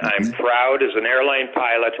 I'm proud as an airline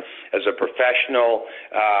pilot, as a professional.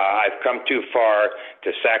 I've come too far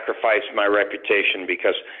to sacrifice my reputation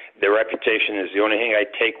because the reputation is the only thing I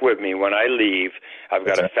take with me when I leave. I've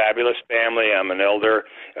got a fabulous family. I'm an elder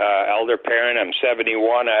parent. I'm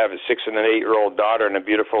 71. I have a 6 and an 8-year-old daughter and a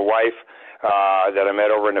beautiful wife that I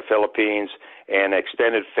met over in the Philippines, and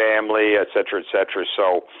extended family, et cetera, et cetera.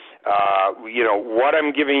 So, what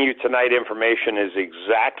I'm giving you tonight information is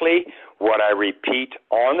exactly what I repeat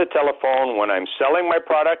on the telephone when I'm selling my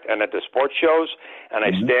product and at the sports shows, and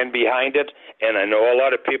I stand behind it. And I know a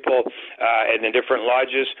lot of people in the different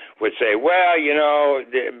lodges would say, well,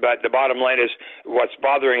 but the bottom line is what's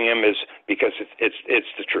bothering them is because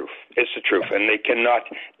it's the truth. It's the truth, and they cannot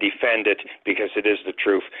defend it because it is the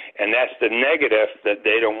truth. And that's the negative that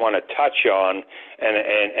they don't want to touch on. And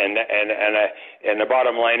the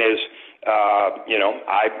bottom line is,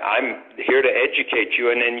 I'm here to educate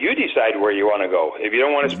you, and then you decide where you want to go. If you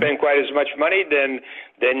don't want to spend quite as much money, then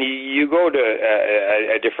you go to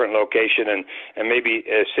a different location and maybe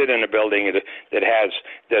sit in a building that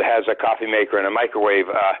has a coffee maker and a microwave.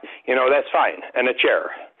 That's fine, and a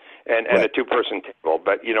chair. And a 2-person table,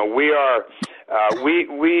 but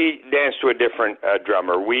we dance to a different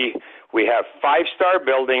drummer. We have 5-star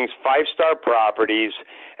buildings, 5-star properties,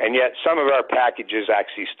 and yet some of our packages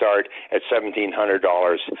actually start at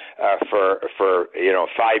 $1,700 for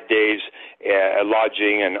 5 days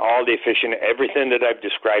lodging and all the everything that I've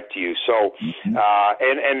described to you. So,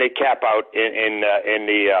 and they cap out in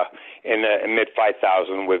the mid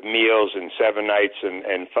 5,000 with meals and 7 nights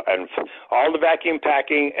and all the vacuum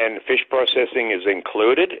packing and fish processing is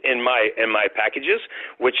included in my packages,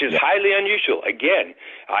 which is highly unusual. Again,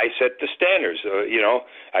 I set the standards.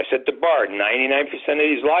 I set the bar. 99% of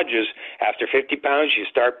these lodges, after 50 pounds, you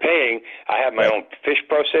start paying. I have my own fish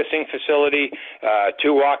processing facility,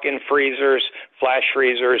 2 walk-in freezers, flash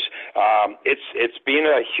freezers. It's been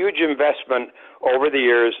a huge investment over the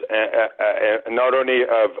years, not only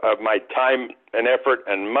of my time and effort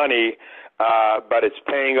and money, but it's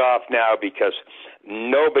paying off now because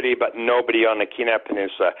nobody on the Kenai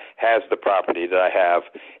Peninsula has the property that I have,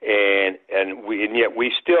 and yet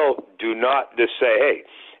we still do not just say, hey,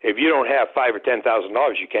 if you don't have $5,000 or $10,000,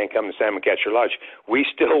 you can't come to Salmon Catcher Lodge. We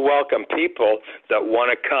still welcome people that want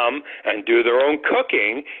to come and do their own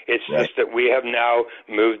cooking. It's just that we have now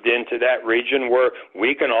moved into that region where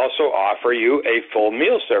we can also offer you a full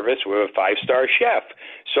meal service with a 5-star chef.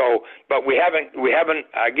 So, but we haven't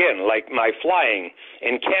again, like my flying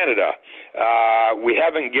in Canada, we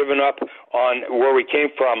haven't given up on where we came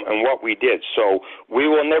from and what we did. So we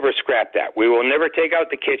will never scrap that. We will never take out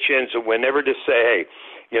the kitchens, and we'll never just say, hey,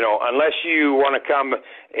 unless you want to come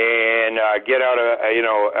and get out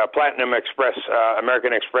a Platinum Express,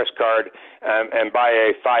 American Express card and buy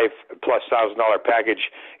a $5,000+ package,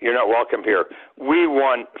 you're not welcome here. We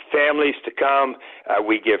want families to come.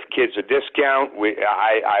 We give kids a discount.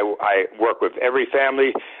 I work with every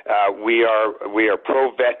family. We are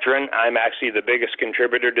pro-veteran. I'm actually the biggest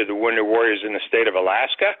contributor to the Wounded Warriors in the state of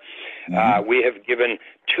Alaska. We have given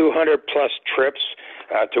 200+ trips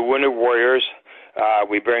to Wounded Warriors.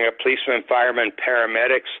 We bring up policemen, firemen,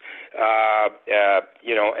 paramedics,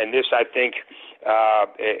 and this, I think,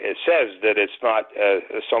 it says that it's not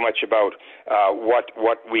so much about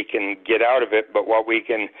what we can get out of it, but what we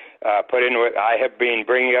can put into it. I have been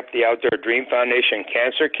bringing up the Outdoor Dream Foundation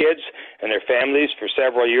cancer kids and their families for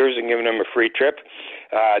several years and giving them a free trip.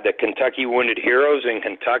 The Kentucky Wounded Heroes in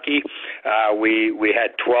Kentucky, we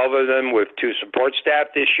had 12 of them with 2 support staff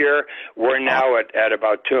this year. We're now at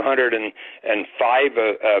about 205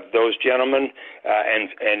 of those gentlemen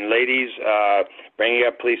and ladies, bringing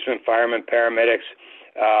up policemen, firemen, paramedics.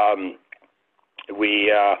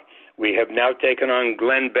 We have now taken on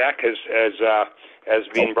Glenn Beck as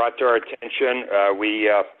being brought to our attention. We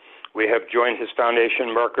have joined his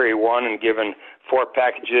foundation, Mercury One, and given 4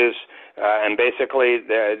 packages. And basically,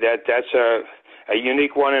 that's a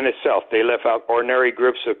unique one in itself. They lift up ordinary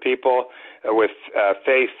groups of people with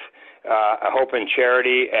faith, hope, and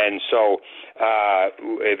charity. And so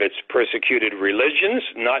if it's persecuted religions,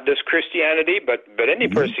 not just Christianity, but any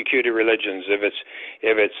persecuted religions, if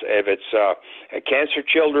it's cancer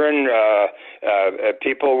children,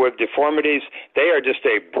 people with deformities, they are just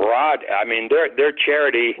a broad, their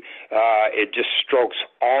charity, it just strokes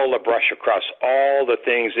all the brush across all the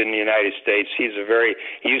things in the United States. He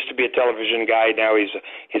used to be a television guy, now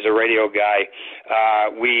he's a radio guy.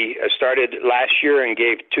 We started last year and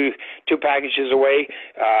gave two packages away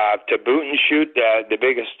to Boot and Shoot, the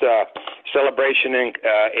biggest celebration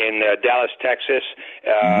in Dallas, Texas,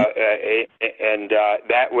 and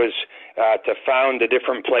that was to found the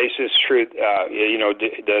different places through,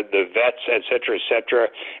 the vets, et cetera,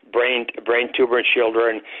 brain tumor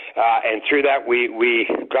children, and through that we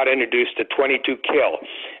got introduced to 22 Kill,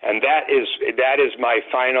 and that is my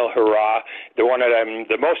final hurrah. The one that I'm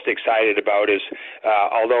the most excited about is,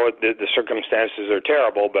 although the circumstances are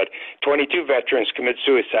terrible, but 22 veterans commit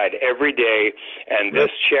suicide every day, and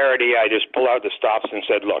this charity, I just pull out the stops and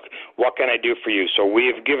said, look, what can I do for you? So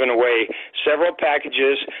we've given away several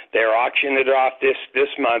packages. They're auctioned it off this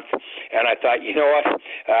month, and I thought, you know what,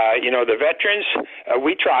 the veterans,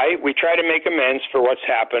 we try to make amends for what's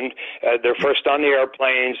happened. They're first on the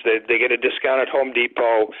airplanes. They get a discount at Home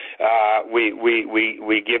Depot.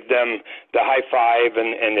 We give them the high five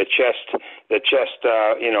and the chest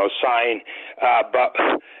sign. But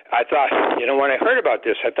I thought, when I heard about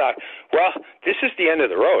this, I thought, well, this is the end of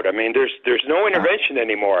the road. There's no intervention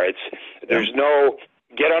anymore. There's no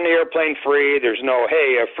get on the airplane free. There's no,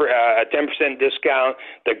 a 10% discount.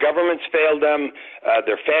 The government's failed them.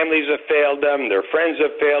 Their families have failed them. Their friends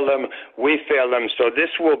have failed them. We failed them. So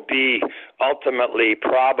this will be ultimately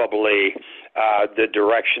probably the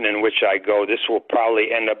direction in which I go. This will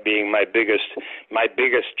probably end up being my biggest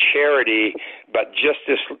charity. But just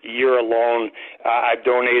this year alone, I've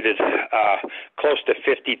donated close to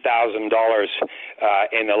 $50,000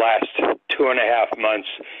 in the last 2.5 months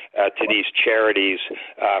to these charities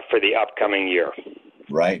for the upcoming year.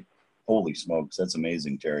 Right. Holy smokes. That's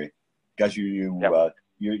amazing, Terry. because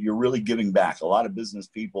you're really giving back. A lot of business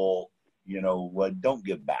people, don't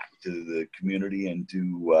give back to the community and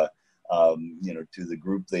to to the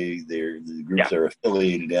group the groups they're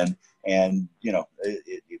affiliated in. And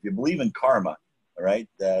if you believe in karma, all right,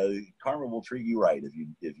 karma will treat you right if you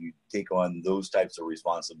take on those types of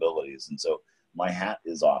responsibilities. And so my hat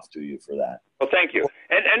is off to you for that. Well, thank you.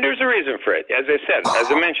 And there's a reason for it. As I said,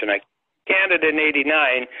 as I mentioned, Canada in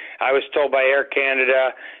 '89, I was told by Air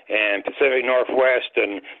Canada and Pacific Northwest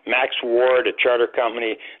and Max Ward, a charter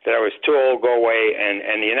company, that I was too old, go away.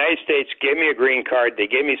 And the United States gave me a green card. They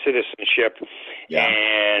gave me citizenship. Yeah.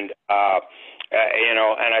 And,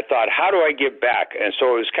 and I thought, how do I give back? And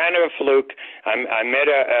so it was kind of a fluke. I met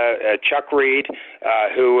a Chuck Reed,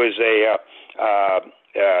 who was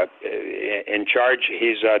in charge.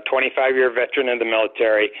 He's a 25-year veteran of the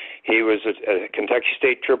military. He was a Kentucky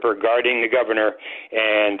State Trooper guarding the governor,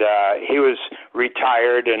 and he was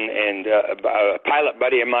retired, and a pilot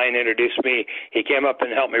buddy of mine introduced me. He came up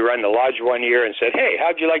and helped me run the lodge one year and said, "Hey,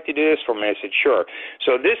 how'd you like to do this for me?" I said, "Sure."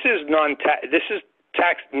 So this is not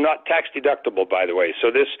tax deductible, by the way.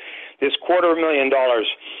 So this $250,000,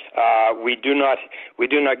 we do not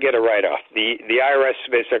get a write-off. The IRS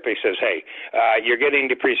basically says, hey, you're getting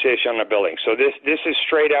depreciation on the building. So this is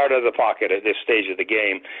straight out of the pocket at this stage of the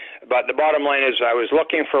game. But the bottom line is, I was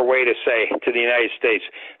looking for a way to say to the United States,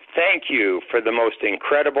 thank you for the most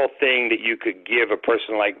incredible thing that you could give a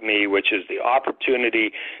person like me, which is the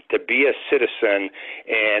opportunity to be a citizen.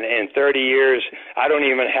 And in 30 years, I don't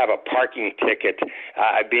even have a parking ticket.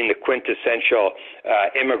 I've been the quintessential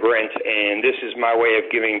immigrant, and this is my way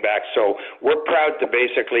of giving back. So we're proud to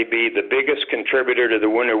basically be the biggest contributor to the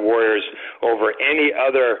Wounded Warriors over any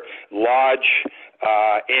other lodge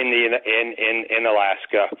in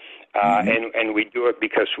Alaska. And we do it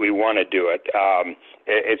because we want to do it.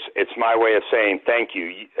 It's my way of saying thank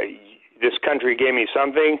you. This country gave me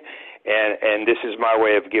something, and this is my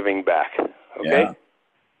way of giving back. Okay. Yeah.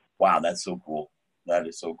 Wow, that's so cool. That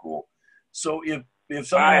is so cool. So if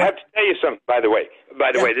someone, I have to tell you something, by the way,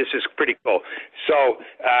 this is pretty cool. So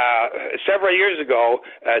several years ago,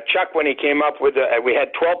 Chuck, when he came up with we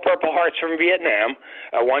had 12 Purple Hearts from Vietnam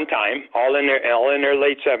one time, all in their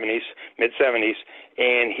late 70s, mid 70s,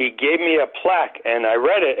 and he gave me a plaque, and I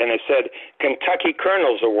read it, and it said Kentucky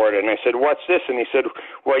Colonel's Award, and I said, what's this? And he said,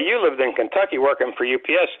 well, you lived in Kentucky working for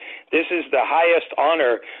UPS. This is the highest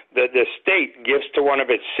honor that the state gives to one of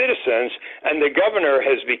its citizens, and the governor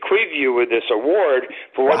has bequeathed you with this award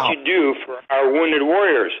for what you do for our wounded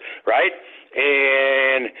warriors, right?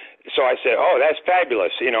 And so I said, oh, that's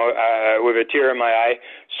fabulous, with a tear in my eye.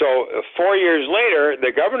 So 4 years later,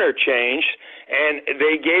 the governor changed, and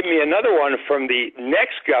they gave me another one from the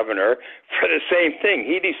next governor for the same thing.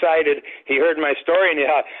 He decided, he heard my story, and he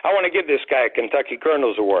thought, I want to give this guy a Kentucky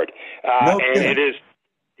Colonel's Award. It is.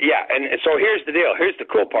 Yeah, and so here's the deal. Here's the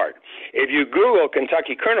cool part. If you Google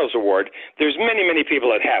Kentucky Colonel's Award, there's many, many people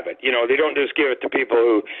that have it. They don't just give it to people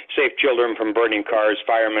who save children from burning cars,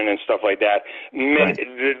 firemen and stuff like that. Right.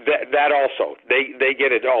 That also, they get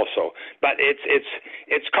it also. But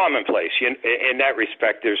it's commonplace in that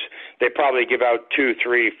respect. They probably give out 200,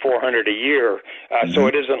 300, 400 a year. So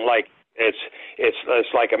it isn't like it's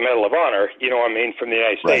like a Medal of Honor, from the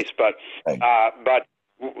United States. But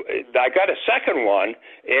I got a second one,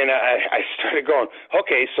 and I started going,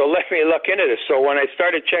 okay, so let me look into this. So when I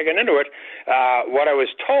started checking into it, what I was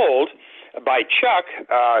told by Chuck,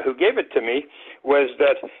 who gave it to me, was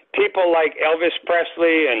that people like Elvis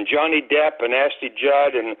Presley and Johnny Depp and Ashley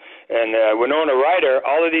Judd and Winona Ryder,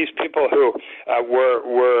 all of these people who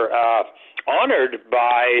were honored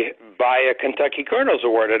by a Kentucky Colonel's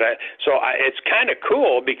Award. And it's kind of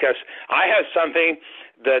cool because I have something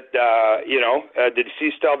that the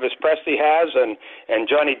deceased Elvis Presley has, and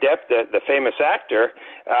Johnny Depp, the famous actor,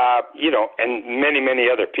 and many, many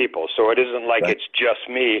other people. So it isn't like it's just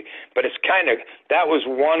me, but it's that was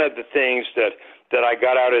one of the things that I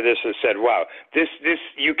got out of this and said, wow, this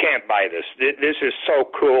you can't buy this. This is so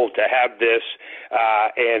cool to have this,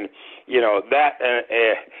 and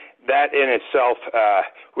that in itself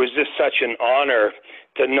was just such an honor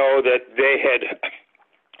to know that they had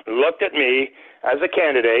looked at me as a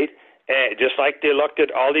candidate, just like they looked at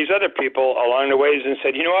all these other people along the ways and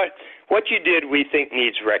said, you know what you did we think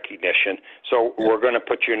needs recognition, so we're going to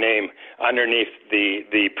put your name underneath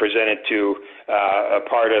the presented to a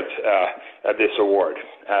part of this award.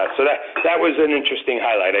 So that was an interesting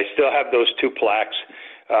highlight. I still have those two plaques,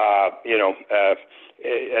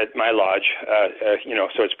 at my lodge,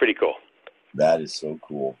 so it's pretty cool. That is so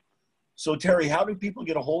cool. So, Terry, how do people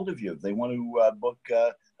get a hold of you if they want to book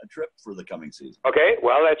trip for the coming season? Okay,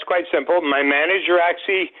 well, that's quite simple. My manager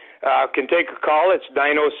actually can take a call. It's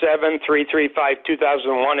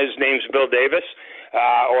 907-335-2001. His name's Bill Davis.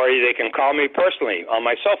 Or they can call me personally on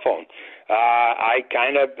my cell phone.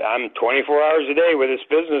 I'm 24 hours a day with this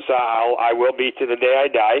business. I will be to the day I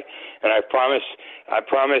die, and I promise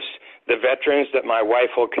the veterans that my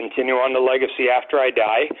wife will continue on the legacy after I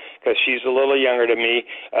die, because she's a little younger than me,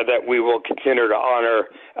 that we will continue to honor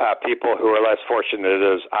people who are less fortunate,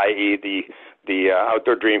 as i.e. the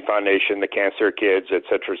Outdoor Dream Foundation, the Cancer Kids, et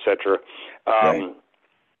cetera, et cetera. Right.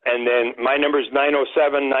 And then my number is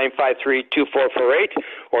 907-953-2448,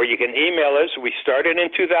 or you can email us. We started in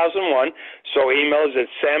 2001, so email us at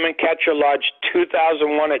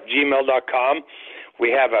salmoncatcherlodge2001@gmail.com. We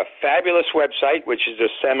have a fabulous website, which is the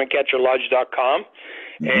salmoncatcherlodge.com,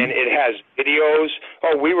 and it has videos.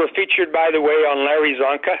 Oh, we were featured, by the way, on Larry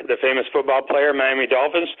Zonka, the famous football player, Miami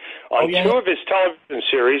Dolphins, on two of his television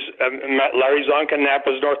series, Larry Zonka,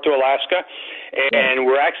 Napa's North to Alaska. And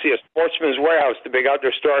we're actually a Sportsman's Warehouse, the big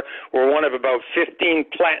outdoor store. We're one of about 15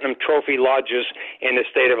 platinum trophy lodges in the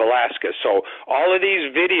state of Alaska. So all of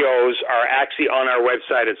these videos are actually on our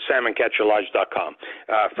website at salmoncatcherlodge.com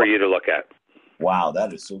for you to look at. Wow,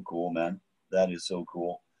 that is so cool, man. That is so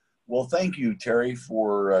cool. Well, thank you, Terry,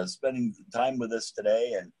 for spending time with us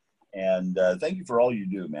today, and thank you for all you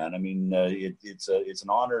do, man. I mean, it's an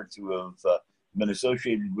honor to have been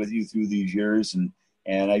associated with you through these years, and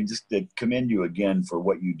I just commend you again for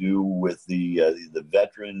what you do with the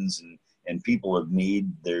veterans and people of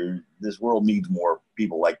need. This world needs more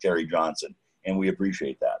people like Terry Johnson, and we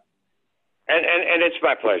appreciate that. And it's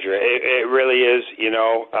my pleasure. It really is.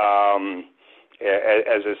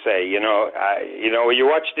 As I say, you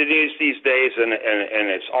watch the news these days, and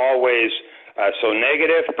it's always so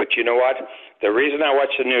negative. But you know what? The reason I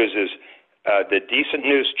watch the news is the decent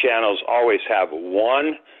news channels always have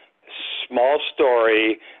one small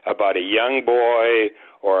story about a young boy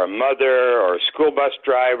or a mother or a school bus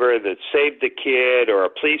driver that saved the kid, or a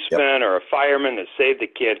policeman or a fireman that saved the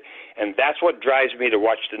kid. And that's what drives me to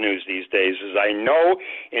watch the news these days, is I know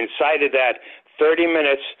inside of that 30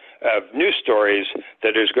 minutes of news stories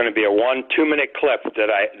that there's going to be a 1-2 minute clip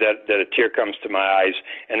that a tear comes to my eyes,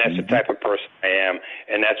 and that's the type of person I am,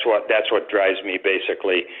 and that's what drives me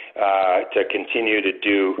basically to continue to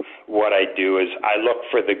do what I do. Is I look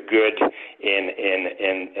for the good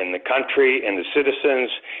in the country, in the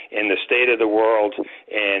citizens, in the state of the world,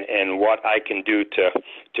 and what I can do to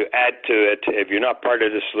add to it. If you're not part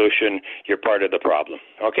of the solution, you're part of the problem.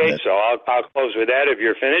 Okay, so I'll close with that if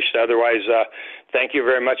you're finished. Otherwise, thank you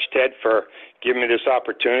very much, Ted, for giving me this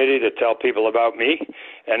opportunity to tell people about me,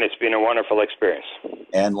 and it's been a wonderful experience.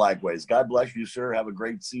 And likewise. God bless you, sir. Have a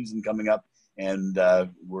great season coming up, and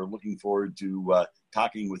we're looking forward to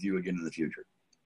talking with you again in the future.